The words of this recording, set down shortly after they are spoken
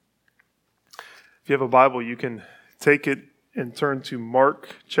If you have a Bible, you can take it and turn to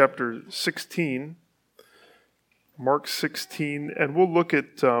Mark chapter 16. Mark 16, and we'll look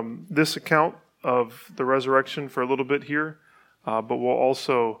at this account of the resurrection for a little bit here, but we'll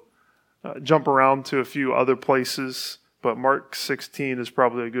also jump around to a few other places. But Mark 16 is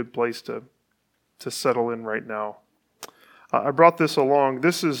probably a good place to settle in right now. I brought this along.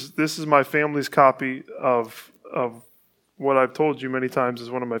 This is my family's copy of what I've told you many times is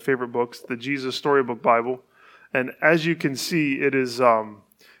one of my favorite books, the Jesus Storybook Bible. And as you can see, it is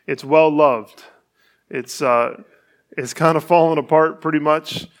it's well loved. It's kind of fallen apart pretty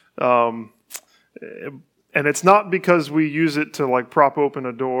much, and it's not because we use it to like prop open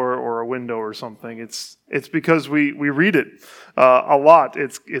a door or a window or something. It's because we read it a lot.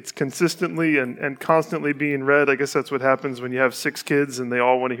 It's consistently and constantly being read. I guess that's what happens when you have 6 kids and they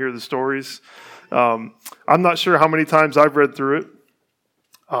all want to hear the stories. I'm not sure how many times I've read through it,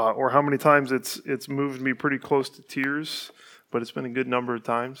 or how many times it's moved me pretty close to tears, but it's been a good number of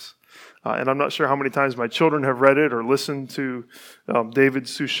times. And I'm not sure how many times my children have read it or listened to David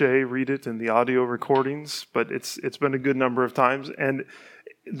Suchet read it in the audio recordings, but it's been a good number of times. And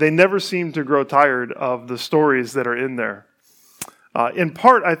they never seem to grow tired of the stories that are in there. In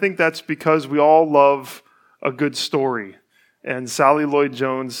part, I think that's because we all love a good story. And Sally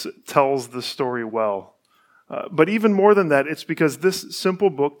Lloyd-Jones tells the story well. But even more than that, it's because this simple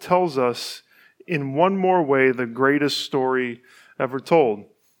book tells us in one more way the greatest story ever told.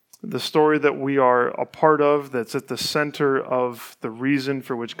 The story that we are a part of, that's at the center of the reason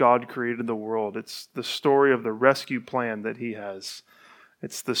for which God created the world. It's the story of the rescue plan that He has.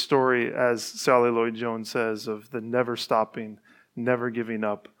 It's the story, as Sally Lloyd-Jones says, of the never stopping, never giving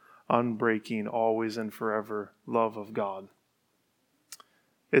up, unbreaking, always and forever love of God.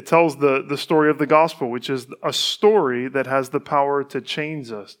 It tells the story of the gospel, which is a story that has the power to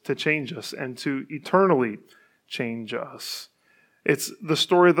change us, and to eternally change us. It's the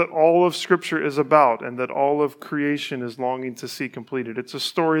story that all of Scripture is about and that all of creation is longing to see completed. It's a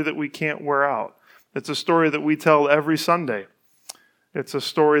story that we can't wear out. It's a story that we tell every Sunday. It's a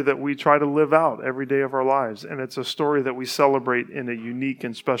story that we try to live out every day of our lives. And it's a story that we celebrate in a unique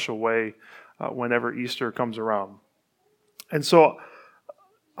and special way whenever Easter comes around. And so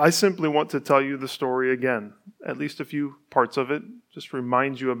I simply want to tell you the story again, at least a few parts of it, just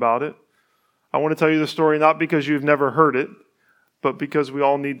remind you about it. I want to tell you the story not because you've never heard it, but because we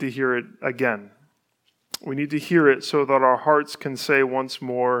all need to hear it again. We need to hear it so that our hearts can say once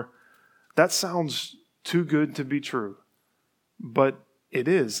more, that sounds too good to be true. But it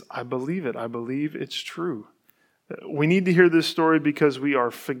is. I believe it. I believe it's true. We need to hear this story because we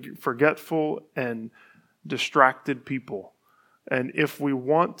are forgetful and distracted people. And if we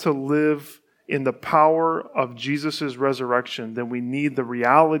want to live in the power of Jesus' resurrection, then we need the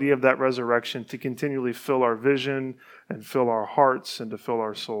reality of that resurrection to continually fill our vision and fill our hearts and to fill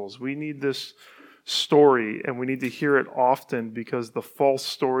our souls. We need this story, and we need to hear it often because the false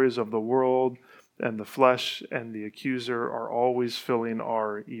stories of the world and the flesh and the accuser are always filling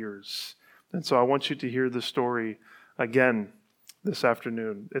our ears. And so I want you to hear the story again this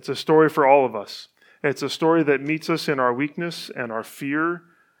afternoon. It's a story for all of us. It's a story that meets us in our weakness and our fear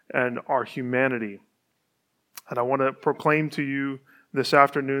and our humanity. And I want to proclaim to you this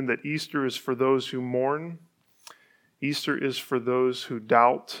afternoon that Easter is for those who mourn, Easter is for those who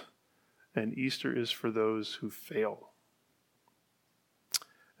doubt, and Easter is for those who fail.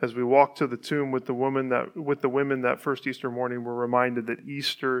 As we walk to the tomb with the women that first Easter morning, we're reminded that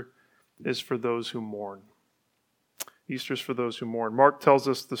Easter is for those who mourn. Easter is for those who mourn. Mark tells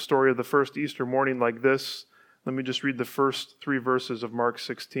us the story of the first Easter morning like this. Let me just read the first 3 verses of Mark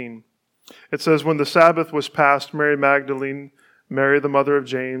 16. It says, when the Sabbath was past, Mary Magdalene, Mary the mother of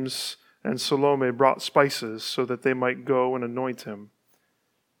James, and Salome brought spices so that they might go and anoint him.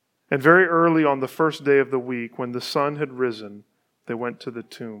 And very early on the first day of the week, when the sun had risen, they went to the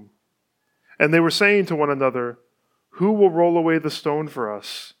tomb. And they were saying to one another, who will roll away the stone for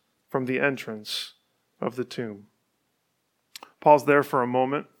us from the entrance of the tomb? Pause there for a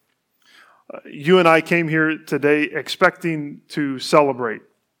moment. You and I came here today expecting to celebrate.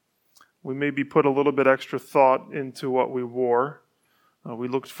 We maybe put a little bit extra thought into what we wore. We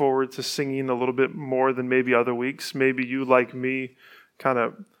looked forward to singing a little bit more than maybe other weeks. Maybe you, like me, kind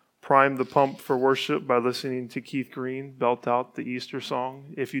of primed the pump for worship by listening to Keith Green belt out the Easter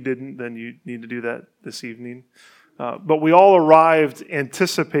song. If you didn't, then you need to do that this evening. But we all arrived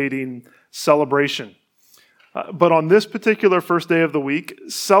anticipating celebration. But on this particular first day of the week,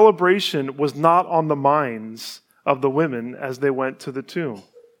 celebration was not on the minds of the women as they went to the tomb.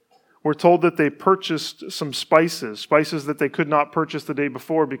 We're told that they purchased some spices that they could not purchase the day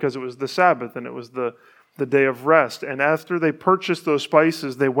before because it was the Sabbath and it was the day of rest. And after they purchased those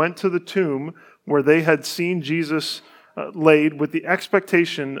spices, they went to the tomb where they had seen Jesus laid with the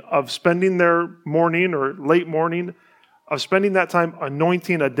expectation of spending their morning or late morning, of spending that time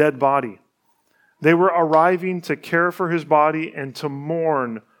anointing a dead body. They were arriving to care for his body and to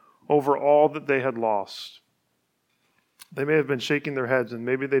mourn over all that they had lost. They may have been shaking their heads, and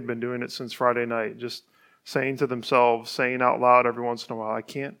maybe they'd been doing it since Friday night, just saying to themselves, saying out loud every once in a while, I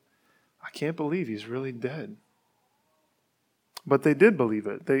can't believe he's really dead. But they did believe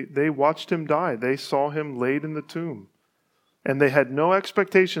it. They watched him die. They saw him laid in the tomb. And they had no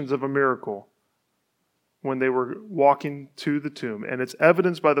expectations of a miracle when they were walking to the tomb. And it's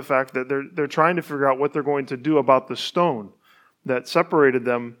evidenced by the fact that they're trying to figure out what they're going to do about the stone that separated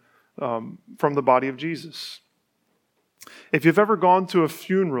them from the body of Jesus. If you've ever gone to a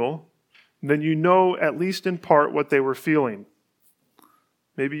funeral, then you know at least in part what they were feeling.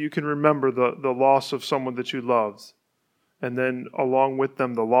 Maybe you can remember the loss of someone that you loved, and then along with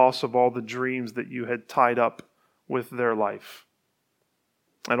them, the loss of all the dreams that you had tied up with their life,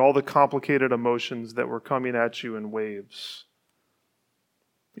 and all the complicated emotions that were coming at you in waves.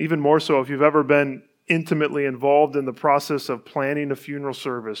 Even more so if you've ever been intimately involved in the process of planning a funeral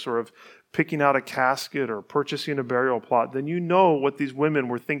service or of picking out a casket or purchasing a burial plot, then you know what these women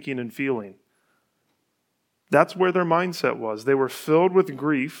were thinking and feeling. That's where their mindset was. They were filled with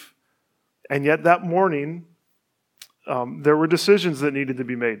grief, and yet that morning, there were decisions that needed to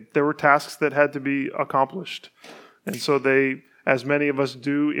be made. There were tasks that had to be accomplished. And so they, as many of us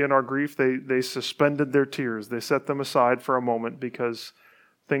do in our grief, they suspended their tears. They set them aside for a moment because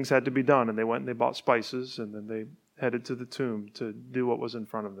things had to be done. And they went and they bought spices, and then they headed to the tomb to do what was in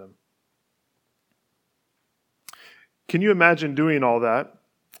front of them. Can you imagine doing all that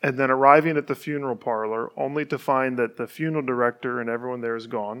and then arriving at the funeral parlor only to find that the funeral director and everyone there is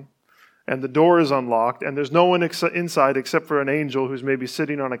gone, and the door is unlocked, and there's no one inside except for an angel who's maybe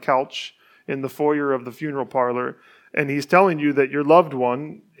sitting on a couch in the foyer of the funeral parlor, and he's telling you that your loved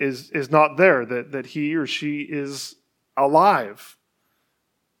one is not there, that he or she is alive?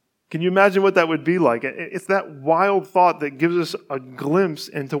 Can you imagine what that would be like? It's that wild thought that gives us a glimpse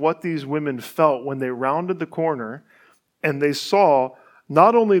into what these women felt when they rounded the corner and they saw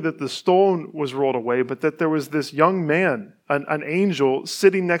not only that the stone was rolled away, but that there was this young man, an angel,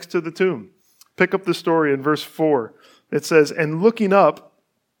 sitting next to the tomb. Pick up the story in verse 4. It says, and looking up,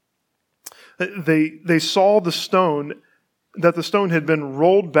 they saw the stone had been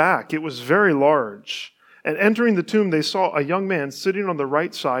rolled back. It was very large. And entering the tomb, they saw a young man sitting on the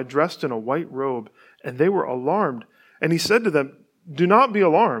right side, dressed in a white robe, and they were alarmed. And he said to them, do not be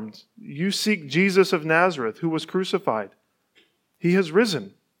alarmed. You seek Jesus of Nazareth, who was crucified. He has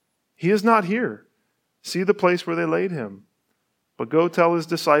risen. He is not here. See the place where they laid him. But go tell his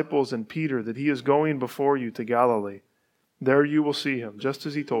disciples and Peter that he is going before you to Galilee. There you will see him, just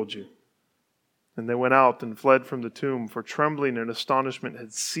as he told you. And they went out and fled from the tomb, for trembling and astonishment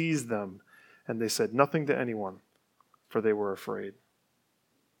had seized them, and they said nothing to anyone, for they were afraid.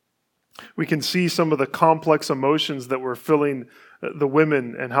 We can see some of the complex emotions that were filling the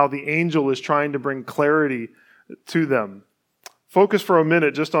women and how the angel is trying to bring clarity to them. Focus for a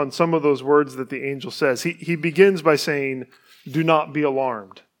minute just on some of those words that the angel says. He begins by saying, do not be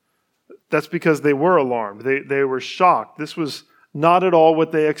alarmed. That's because they were alarmed. They were shocked. This was not at all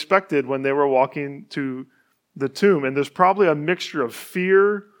what they expected when they were walking to the tomb. And there's probably a mixture of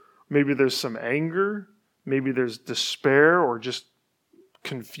fear. Maybe there's some anger. Maybe there's despair or just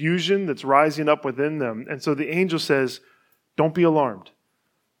confusion that's rising up within them. And so the angel says, don't be alarmed.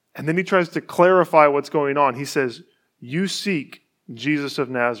 And then he tries to clarify what's going on. He says, you seek Jesus of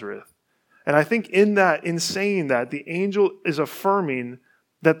Nazareth. And I think in saying that, the angel is affirming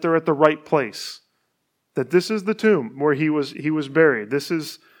that they're at the right place. That this is the tomb where he was buried. This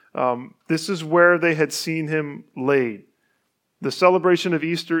is where they had seen him laid. The celebration of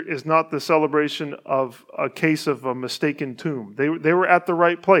Easter is not the celebration of a case of a mistaken tomb. They were at the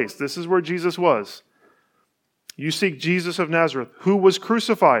right place. This is where Jesus was. You seek Jesus of Nazareth, who was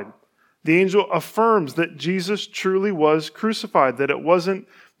crucified. The angel affirms that Jesus truly was crucified, that it wasn't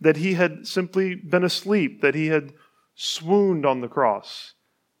that he had simply been asleep, that he had swooned on the cross.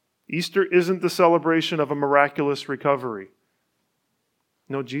 Easter isn't the celebration of a miraculous recovery.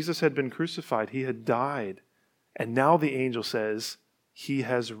 No, Jesus had been crucified. He had died. And now the angel says, he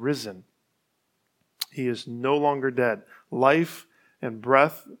has risen. He is no longer dead. Life and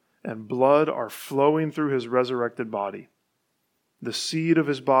breath and blood are flowing through his resurrected body. The seed of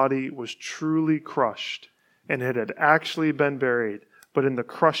his body was truly crushed, and it had actually been buried. but in the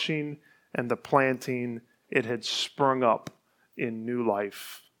crushing and the planting, it had sprung up in new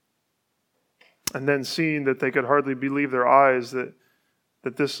life. And then seeing that they could hardly believe their eyes, that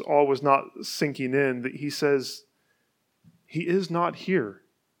this all was not sinking in, that he says, he is not here.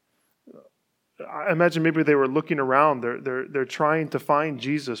 I imagine maybe they were looking around. They're trying to find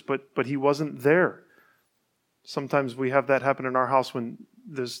Jesus, but he wasn't there. Sometimes we have that happen in our house when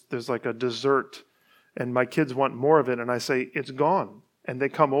there's like a dessert and my kids want more of it, and I say, it's gone. And they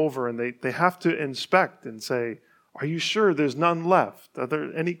come over and they have to inspect and say, are you sure there's none left? Are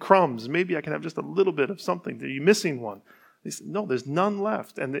there any crumbs? Maybe I can have just a little bit of something. Are you missing one? They said, no, there's none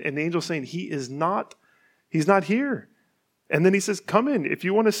left. And the angel's saying, he's not here. And then he says, come in. If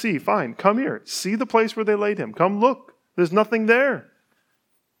you want to see, fine, come here. See the place where they laid him. Come look. There's nothing there.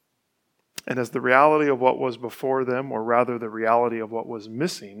 And as the reality of what was before them, or rather the reality of what was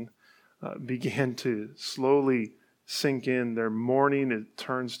missing, began to slowly sink in, their mourning, it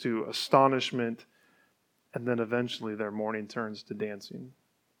turns to astonishment, and then eventually their mourning turns to dancing.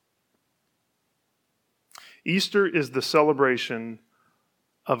 Easter is the celebration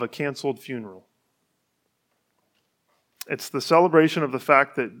of a canceled funeral. It's the celebration of the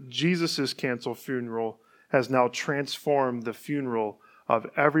fact that Jesus' canceled funeral has now transformed the funeral of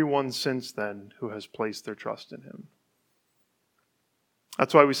everyone since then who has placed their trust in him.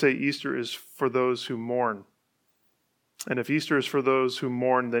 That's why we say Easter is for those who mourn. And if Easter is for those who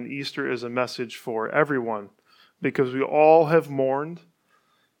mourn, then Easter is a message for everyone, because we all have mourned,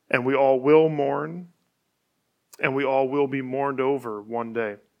 and we all will mourn, and we all will be mourned over one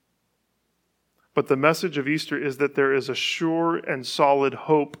day. But the message of Easter is that there is a sure and solid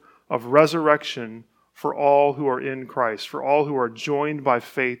hope of resurrection for all who are in Christ, for all who are joined by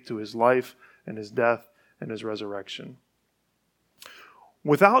faith to his life and his death and his resurrection.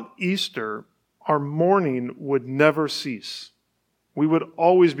 Without Easter, our mourning would never cease. We would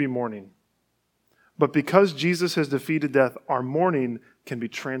always be mourning. But because Jesus has defeated death, our mourning can be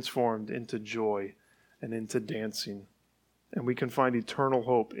transformed into joy and into dancing. And we can find eternal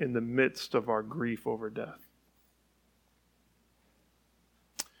hope in the midst of our grief over death.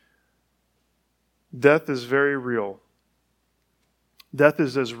 Death is very real. Death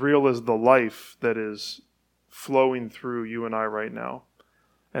is as real as the life that is flowing through you and I right now.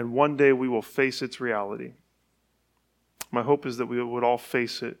 And one day we will face its reality. My hope is that we would all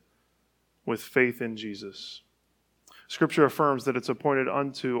face it with faith in Jesus. Scripture affirms that it's appointed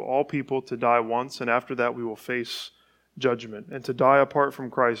unto all people to die once, and after that we will face judgment. And to die apart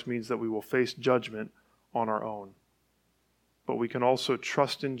from Christ means that we will face judgment on our own. But we can also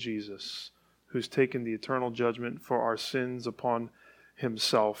trust in Jesus, who's taken the eternal judgment for our sins upon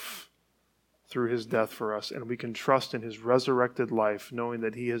himself through his death for us. And we can trust in his resurrected life, knowing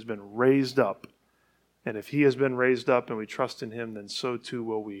that he has been raised up. And if he has been raised up and we trust in him, then so too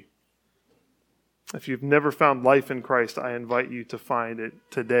will we. If you've never found life in Christ, I invite you to find it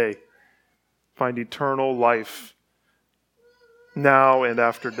today. Find eternal life now and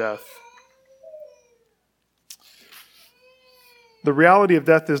after death. The reality of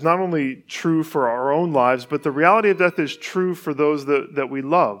death is not only true for our own lives, but the reality of death is true for those that we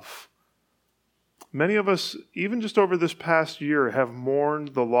love. Many of us, even just over this past year, have mourned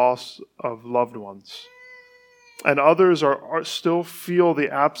the loss of loved ones. And others are still feel the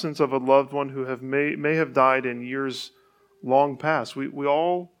absence of a loved one who may have died in years long past. We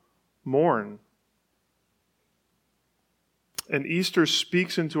all mourn. And Easter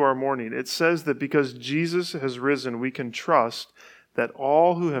speaks into our mourning. It says that because Jesus has risen, we can trust that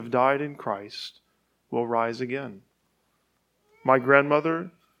all who have died in Christ will rise again. My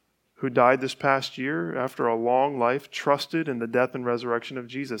grandmother, who died this past year after a long life, trusted in the death and resurrection of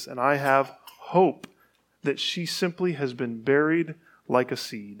Jesus. And I have hope that she simply has been buried like a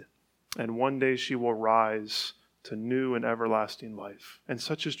seed, and one day she will rise to new and everlasting life. And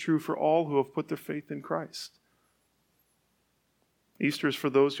such is true for all who have put their faith in Christ. Easter is for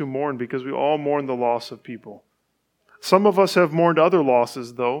those who mourn, because we all mourn the loss of people. Some of us have mourned other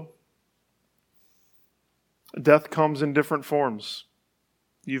losses, though. Death comes in different forms.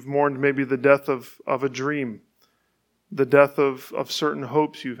 You've mourned maybe the death of a dream, the death of certain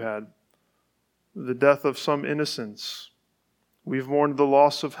hopes you've had, the death of some innocence. We've mourned the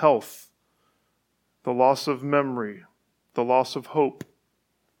loss of health, the loss of memory, the loss of hope,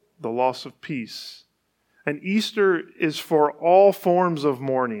 the loss of peace. And Easter is for all forms of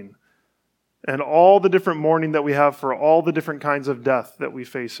mourning and all the different mourning that we have for all the different kinds of death that we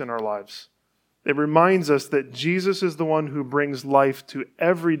face in our lives. It reminds us that Jesus is the one who brings life to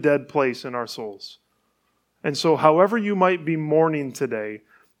every dead place in our souls. And so however you might be mourning today,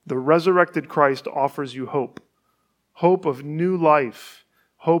 the resurrected Christ offers you hope. hope of new life,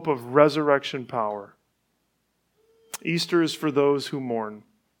 hope of resurrection power. Easter is for those who mourn.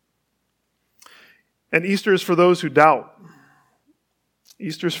 And Easter is for those who doubt.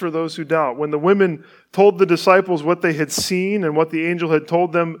 Easter is for those who doubt. When the women told the disciples what they had seen and what the angel had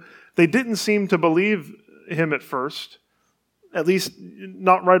told them, they didn't seem to believe him at first, at least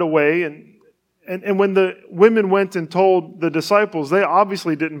not right away. And when the women went and told the disciples, they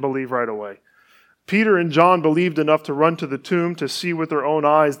obviously didn't believe right away. Peter and John believed enough to run to the tomb to see with their own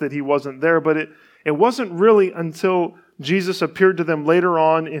eyes that he wasn't there, but it wasn't really until Jesus appeared to them later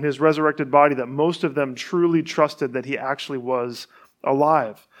on in his resurrected body that most of them truly trusted that he actually was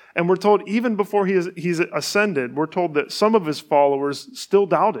alive. And we're told even before he's ascended, we're told that some of his followers still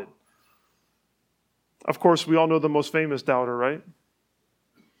doubted. Of course, we all know the most famous doubter, right?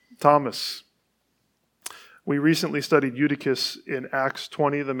 Thomas. We recently studied Eutychus in Acts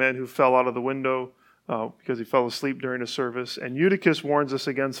 20, the man who fell out of the window because he fell asleep during a service. And Eutychus warns us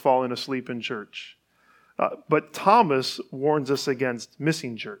against falling asleep in church. But Thomas warns us against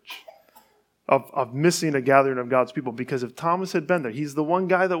missing church, of missing a gathering of God's people. Because if Thomas had been there, he's the one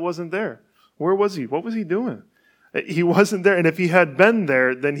guy that wasn't there. Where was he? What was he doing? He wasn't there. And if he had been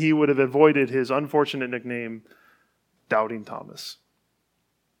there, then he would have avoided his unfortunate nickname, Doubting Thomas.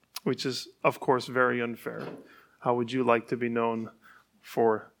 Which is, of course, very unfair. How would you like to be known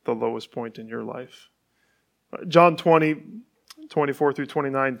for the lowest point in your life? John 20, 24 through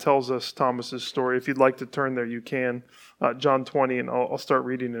 29 tells us Thomas's story. If you'd like to turn there, you can. John 20, and I'll start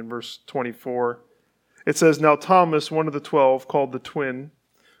reading in verse 24. It says, "Now Thomas, one of the 12, called the twin,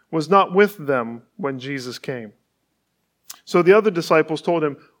 was not with them when Jesus came. So the other disciples told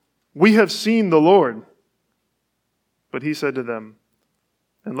him, 'We have seen the Lord.' But he said to them,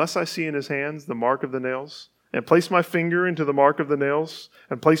 'Unless I see in his hands the mark of the nails, and place my finger into the mark of the nails,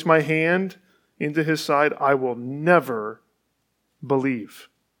 and place my hand into his side, I will never believe.'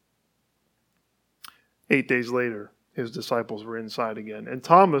 8 days later, his disciples were inside again, and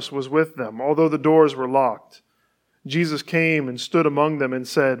Thomas was with them, although the doors were locked. Jesus came and stood among them and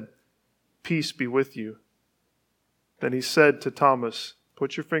said, 'Peace be with you.' Then he said to Thomas,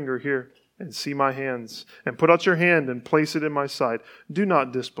 'Put your finger here and see my hands, and put out your hand and place it in my side. Do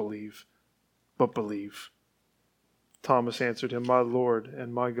not disbelieve, but believe.' Thomas answered him, 'My Lord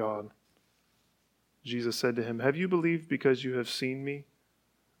and my God.' Jesus said to him, 'Have you believed because you have seen me?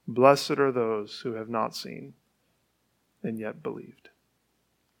 Blessed are those who have not seen and yet believed.'"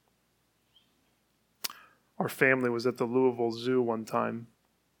 Our family was at the Louisville Zoo one time,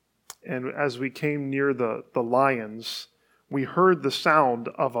 and as we came near the lions, we heard the sound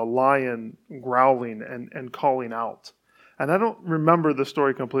of a lion growling and calling out. And I don't remember the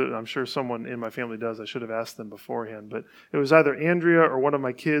story completely. I'm sure someone in my family does. I should have asked them beforehand. But it was either Andrea or one of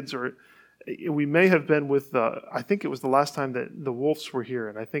my kids, or we may have been with I think it was the last time that the wolves were here.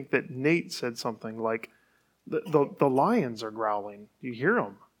 And I think that Nate said something like, the lions are growling. You hear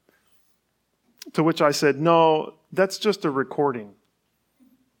them? To which I said, "No, that's just a recording."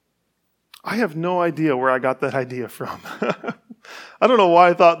 I have no idea where I got that idea from. I don't know why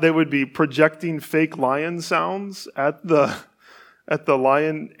I thought they would be projecting fake lion sounds at the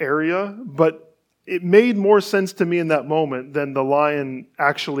lion area, but it made more sense to me in that moment than the lion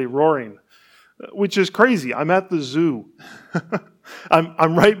actually roaring, which is crazy. I'm at the zoo.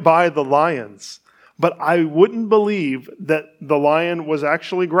 I'm right by the lions, but I wouldn't believe that the lion was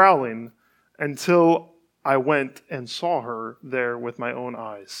actually growling until I went and saw her there with my own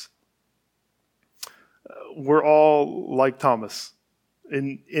eyes. We're all like Thomas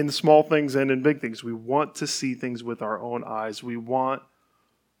in small things and in big things. We want to see things with our own eyes. We want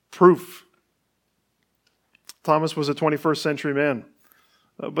proof. Thomas was a 21st century man,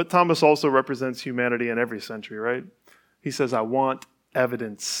 but Thomas also represents humanity in every century, right? He says, "I want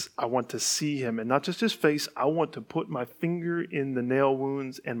evidence. I want to see him, and not just his face. I want to put my finger in the nail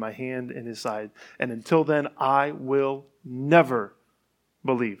wounds and my hand in his side. And until then, I will never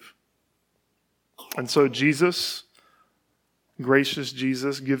believe." And so Jesus, gracious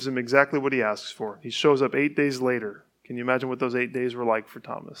Jesus, gives him exactly what he asks for. He shows up 8 days later. Can you imagine what those 8 days were like for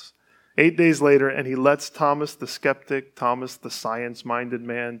Thomas? 8 days later, and he lets Thomas the skeptic, Thomas the science-minded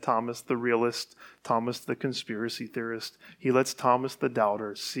man, Thomas the realist, Thomas the conspiracy theorist, he lets Thomas the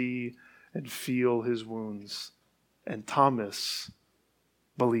doubter see and feel his wounds. And Thomas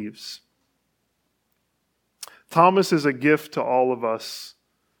believes. Thomas is a gift to all of us,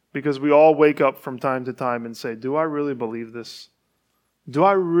 because we all wake up from time to time and say, "Do I really believe this? Do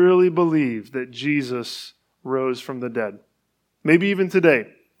I really believe that Jesus rose from the dead?" Maybe even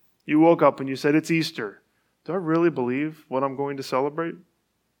today, you woke up and you said, "It's Easter. Do I really believe what I'm going to celebrate?"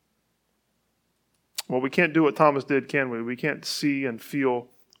 Well, we can't do what Thomas did, can we? We can't see and feel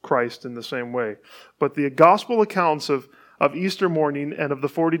Christ in the same way. But the gospel accounts of Easter morning and of the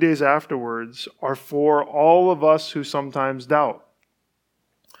 40 days afterwards are for all of us who sometimes doubt.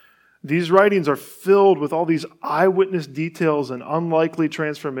 These writings are filled with all these eyewitness details and unlikely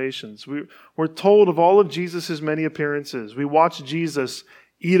transformations. We're told of all of Jesus' many appearances. We watch Jesus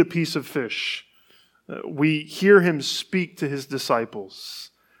eat a piece of fish. We hear him speak to his disciples.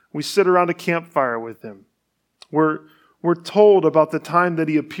 We sit around a campfire with him. We're told about the time that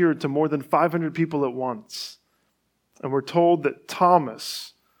he appeared to more than 500 people at once. And we're told that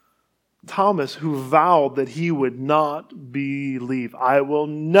Thomas, who vowed that he would not believe, I will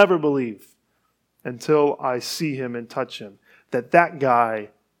never believe until I see him and touch him, that guy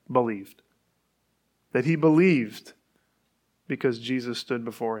believed. That he believed because Jesus stood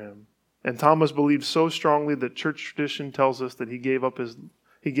before him. And Thomas believed so strongly that church tradition tells us that he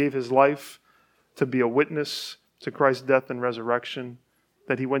gave his life to be a witness to Christ's death and resurrection,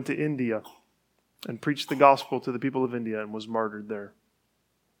 that he went to India and preached the gospel to the people of India and was martyred there.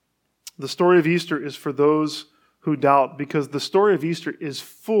 The story of Easter is for those who doubt, because the story of Easter is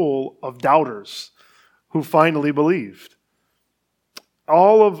full of doubters who finally believed.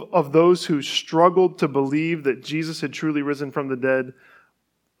 All of those who struggled to believe that Jesus had truly risen from the dead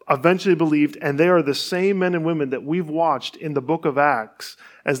eventually believed, and they are the same men and women that we've watched in the book of Acts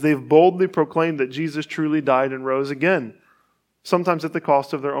as they've boldly proclaimed that Jesus truly died and rose again, sometimes at the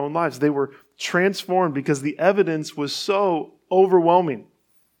cost of their own lives. They were transformed because the evidence was so overwhelming.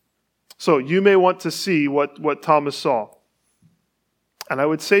 So you may want to see what Thomas saw. And I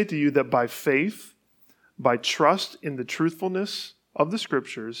would say to you that by faith, by trust in the truthfulness of the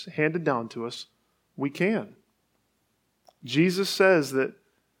Scriptures handed down to us, we can. Jesus says that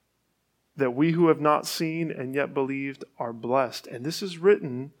we who have not seen and yet believed are blessed. And this is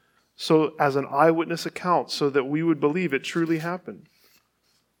written so as an eyewitness account so that we would believe it truly happened.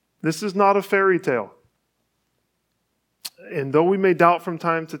 This is not a fairy tale. And though we may doubt from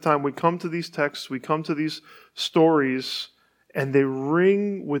time to time, we come to these texts, we come to these stories, and they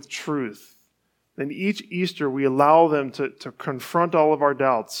ring with truth. And each Easter we allow them to confront all of our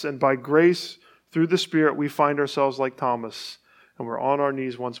doubts. And by grace, through the Spirit, we find ourselves like Thomas. And we're on our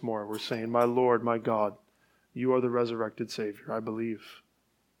knees once more. We're saying, my Lord, my God, you are the resurrected Savior. I believe.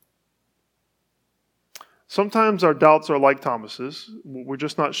 Sometimes our doubts are like Thomas's. We're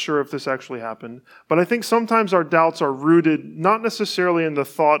just not sure if this actually happened. But I think sometimes our doubts are rooted not necessarily in the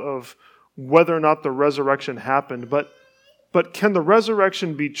thought of whether or not the resurrection happened, but can the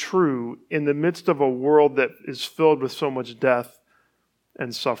resurrection be true in the midst of a world that is filled with so much death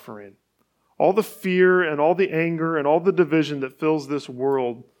and suffering? All the fear and all the anger and all the division that fills this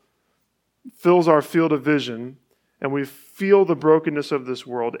world fills our field of vision, and we feel the brokenness of this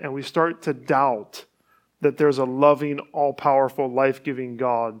world, and we start to doubt that there's a loving, all-powerful, life-giving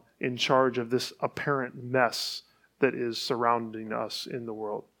God in charge of this apparent mess that is surrounding us in the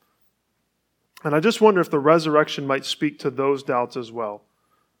world. And I just wonder if the resurrection might speak to those doubts as well.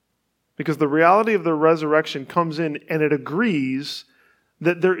 Because the reality of the resurrection comes in and it agrees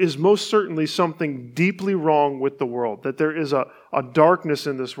that there is most certainly something deeply wrong with the world, that there is a darkness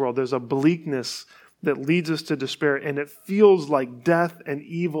in this world, there's a bleakness that leads us to despair, and it feels like death and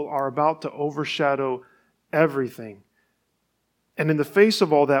evil are about to overshadow everything. And in the face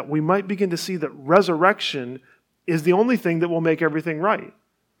of all that, we might begin to see that resurrection is the only thing that will make everything right.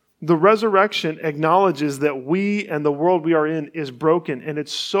 The resurrection acknowledges that we and the world we are in is broken, and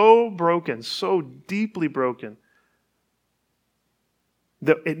it's so broken, so deeply broken,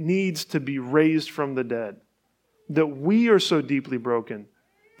 that it needs to be raised from the dead. That we are so deeply broken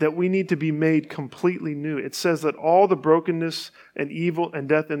that we need to be made completely new. It says that all the brokenness and evil and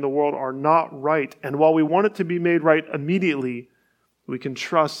death in the world are not right. And while we want it to be made right immediately, we can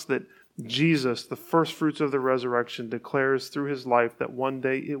trust that Jesus, the first fruits of the resurrection, declares through his life that one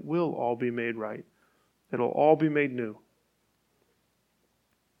day it will all be made right. It'll all be made new.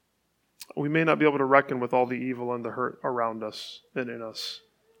 We may not be able to reckon with all the evil and the hurt around us and in us,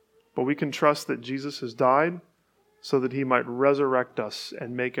 but we can trust that Jesus has died so that he might resurrect us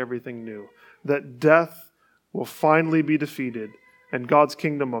and make everything new. That death will finally be defeated and God's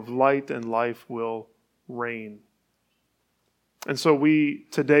kingdom of light and life will reign. And so we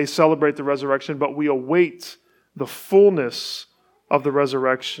today celebrate the resurrection, but we await the fullness of the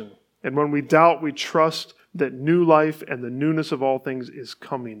resurrection. And when we doubt, we trust that new life and the newness of all things is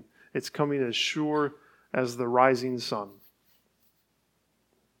coming. It's coming as sure as the rising sun.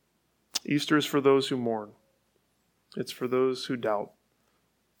 Easter is for those who mourn. It's for those who doubt.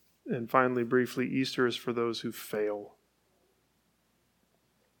 And finally, briefly, Easter is for those who fail.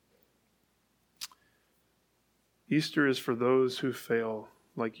 Easter is for those who fail,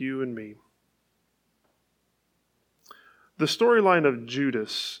 like you and me. The storyline of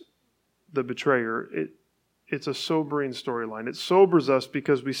Judas, the betrayer, it's a sobering storyline. It sobers us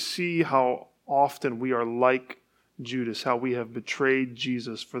because we see how often we are like Judas, how we have betrayed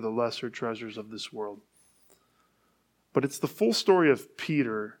Jesus for the lesser treasures of this world. But it's the full story of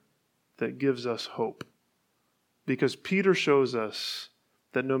Peter that gives us hope. Because Peter shows us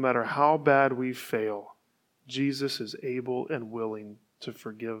that no matter how bad we fail, Jesus is able and willing to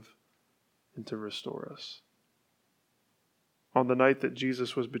forgive and to restore us. On the night that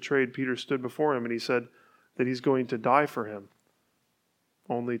Jesus was betrayed, Peter stood before him and he said that he's going to die for him,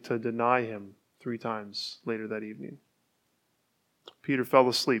 only to deny him 3 times later that evening. Peter fell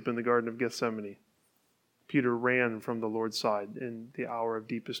asleep in the Garden of Gethsemane. Peter ran from the Lord's side in the hour of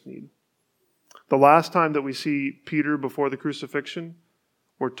deepest need. The last time that we see Peter before the crucifixion,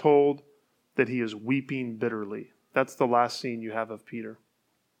 we're told that he is weeping bitterly. That's the last scene you have of Peter.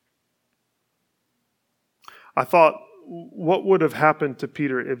 I thought, what would have happened to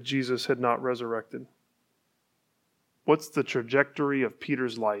Peter if Jesus had not resurrected? What's the trajectory of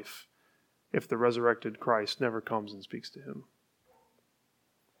Peter's life if the resurrected Christ never comes and speaks to him?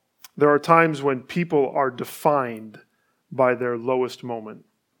 There are times when people are defined by their lowest moment,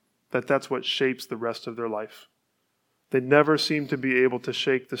 that's what shapes the rest of their life. They never seem to be able to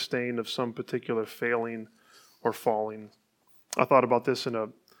shake the stain of some particular failing or falling. I thought about this in a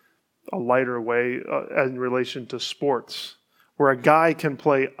lighter way in relation to sports, where a guy can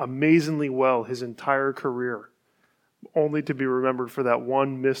play amazingly well his entire career, only to be remembered for that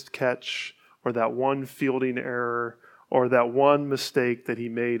one missed catch or that one fielding error or that one mistake that he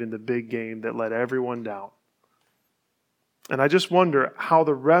made in the big game that let everyone down. And I just wonder how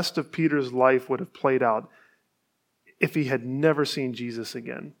the rest of Peter's life would have played out if he had never seen Jesus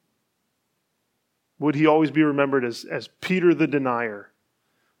again. Would he always be remembered as Peter the denier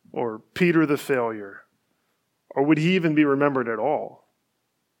or Peter the failure? Or would he even be remembered at all?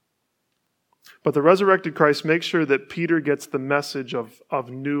 But the resurrected Christ makes sure that Peter gets the message of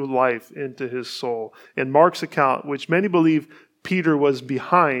new life into his soul. In Mark's account, which many believe Peter was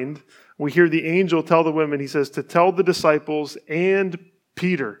behind, we hear the angel tell the women, he says, to tell the disciples and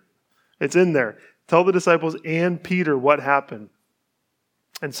Peter. It's in there. Tell the disciples and Peter what happened.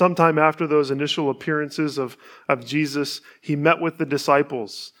 And sometime after those initial appearances of Jesus, he met with the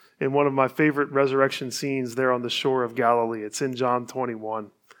disciples in one of my favorite resurrection scenes there on the shore of Galilee. It's in John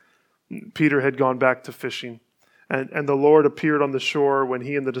 21. Peter had gone back to fishing, and the Lord appeared on the shore when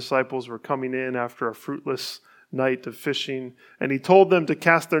he and the disciples were coming in after a fruitless night of fishing, and he told them to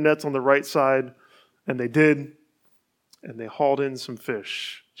cast their nets on the right side, and they did, and they hauled in some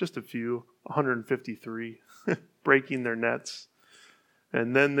fish, just a few, 153, breaking their nets,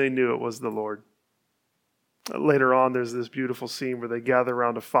 and then they knew it was the Lord. Later on, there's this beautiful scene where they gather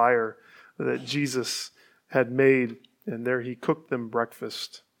around a fire that Jesus had made, and there he cooked them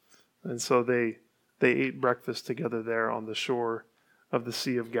breakfast. And so they ate breakfast together there on the shore of the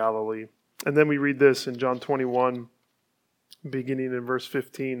Sea of Galilee. And then we read this in John 21, beginning in verse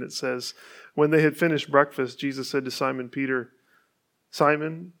 15. It says, when they had finished breakfast, Jesus said to Simon Peter,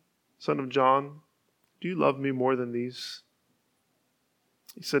 Simon, son of John, do you love me more than these?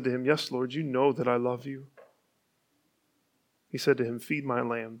 He said to him, yes, Lord, you know that I love you. He said to him, feed my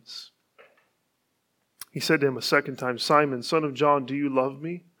lambs. He said to him a second time, Simon, son of John, do you love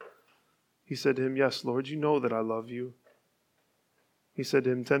me? He said to him, yes, Lord, you know that I love you. He said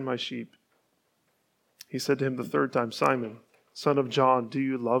to him, tend my sheep. He said to him the third time, Simon, son of John, do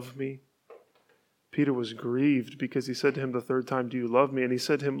you love me? Peter was grieved because he said to him the third time, do you love me? And he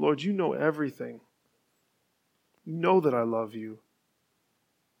said to him, Lord, you know everything. You know that I love you.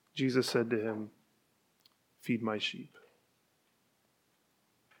 Jesus said to him, feed my sheep.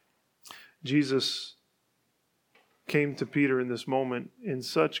 Jesus came to Peter in this moment in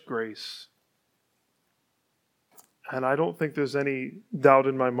such grace. And I don't think there's any doubt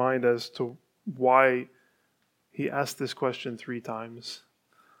in my mind as to why he asked this question 3 times.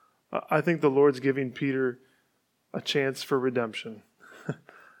 I think the Lord's giving Peter a chance for redemption.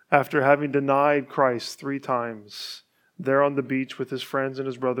 After having denied Christ 3 times, there on the beach with his friends and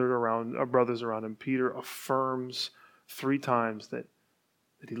his brothers around him, Peter affirms 3 times that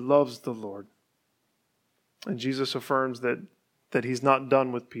he loves the Lord. And Jesus affirms that he's not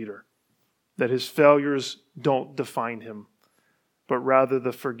done with Peter, that his failures don't define him, but rather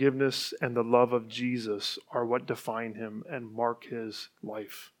the forgiveness and the love of Jesus are what define him and mark his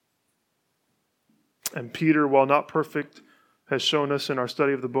life. And Peter, while not perfect, has shown us in our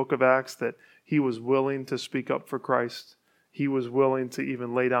study of the book of Acts that he was willing to speak up for Christ. He was willing to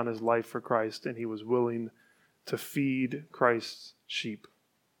even lay down his life for Christ, and he was willing to feed Christ's sheep.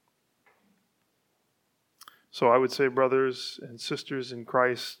 So I would say, brothers and sisters in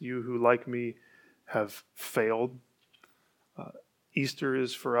Christ, you who, like me, have failed, Easter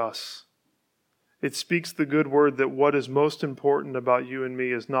is for us. It speaks the good word that what is most important about you and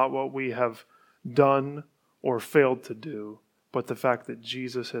me is not what we have done or failed to do, but the fact that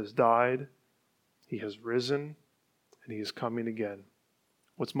Jesus has died, He has risen, and He is coming again.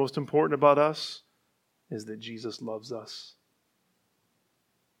 What's most important about us is that Jesus loves us.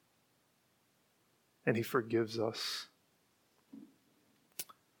 And He forgives us.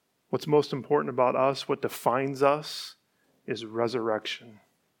 What's most important about us, what defines us, is resurrection,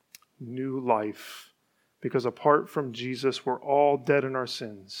 new life. Because apart from Jesus, we're all dead in our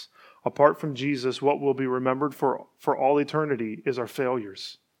sins. Apart from Jesus, what will be remembered for all eternity is our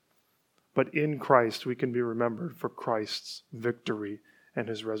failures. But in Christ, we can be remembered for Christ's victory and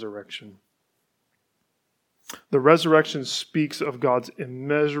His resurrection. The resurrection speaks of God's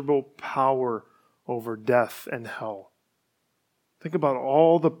immeasurable power over death and hell. Think about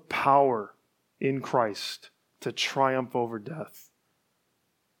all the power in Christ to triumph over death.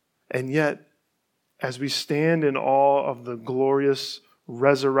 And yet, as we stand in awe of the glorious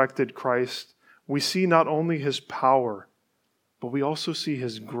resurrected Christ, we see not only His power, but we also see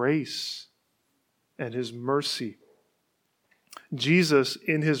His grace and His mercy. Jesus,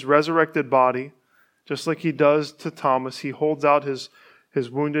 in His resurrected body, just like He does to Thomas, He holds out His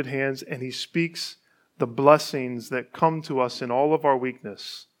wounded hands and He speaks the blessings that come to us in all of our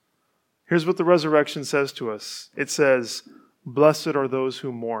weakness. Here's what the resurrection says to us. It says, "Blessed are those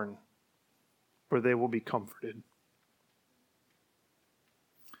who mourn, for they will be comforted.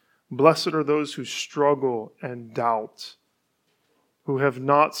 Blessed are those who struggle and doubt, who have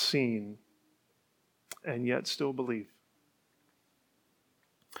not seen and yet still believe.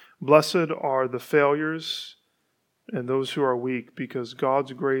 Blessed are the failures and those who are weak, because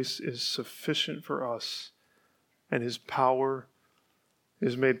God's grace is sufficient for us, and His power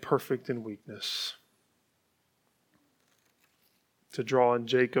is made perfect in weakness." To draw on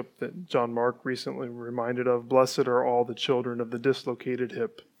Jacob that John Mark recently reminded of, blessed are all the children of the dislocated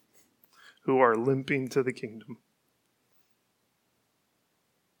hip who are limping to the kingdom.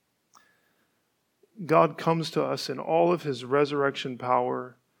 God comes to us in all of His resurrection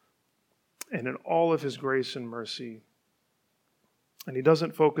power and in all of His grace and mercy. And He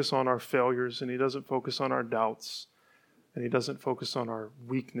doesn't focus on our failures, and He doesn't focus on our doubts, and He doesn't focus on our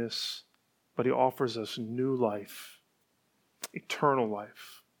weakness, but He offers us new life, eternal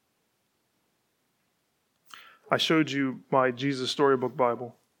life. I showed you my Jesus Storybook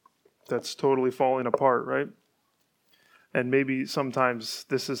Bible that's totally falling apart, right? And maybe sometimes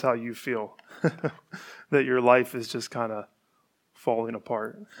this is how you feel, that your life is just kind of falling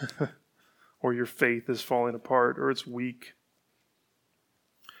apart, or your faith is falling apart, or it's weak.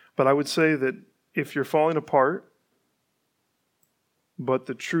 But I would say that if you're falling apart, but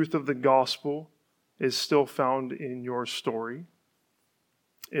the truth of the gospel is still found in your story,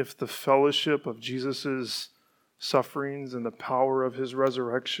 if the fellowship of Jesus' sufferings and the power of His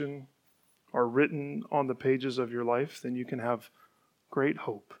resurrection are written on the pages of your life, then you can have great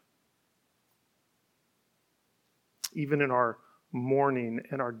hope. Even in our mourning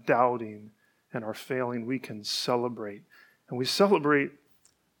and our doubting and our failing, we can celebrate. And we celebrate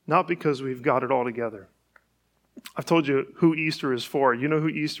not because we've got it all together. I've told you who Easter is for. You know who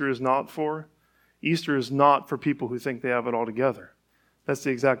Easter is not for? Easter is not for people who think they have it all together. That's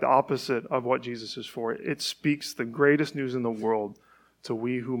the exact opposite of what Jesus is for. It speaks the greatest news in the world to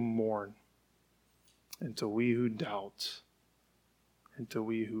we who mourn, and to we who doubt, and to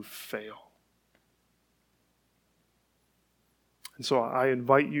we who fail. And so I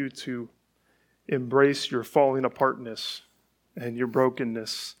invite you to embrace your falling apartness and your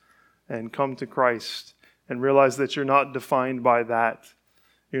brokenness and come to Christ and realize that you're not defined by that.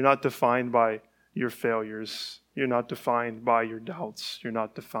 You're not defined by your failures. You're not defined by your doubts. You're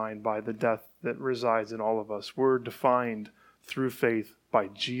not defined by the death that resides in all of us. We're defined through faith by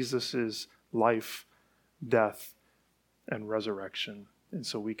Jesus' life, death, and resurrection. And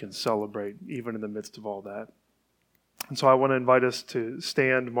so we can celebrate even in the midst of all that. And so I want to invite us to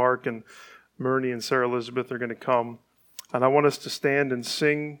stand. Mark and Myrnie and Sarah Elizabeth are going to come. And I want us to stand and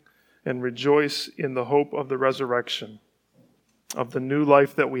sing and rejoice in the hope of the resurrection, of the new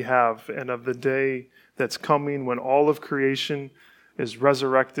life that we have, and of the day that's coming when all of creation is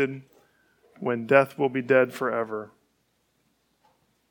resurrected, when death will be dead forever,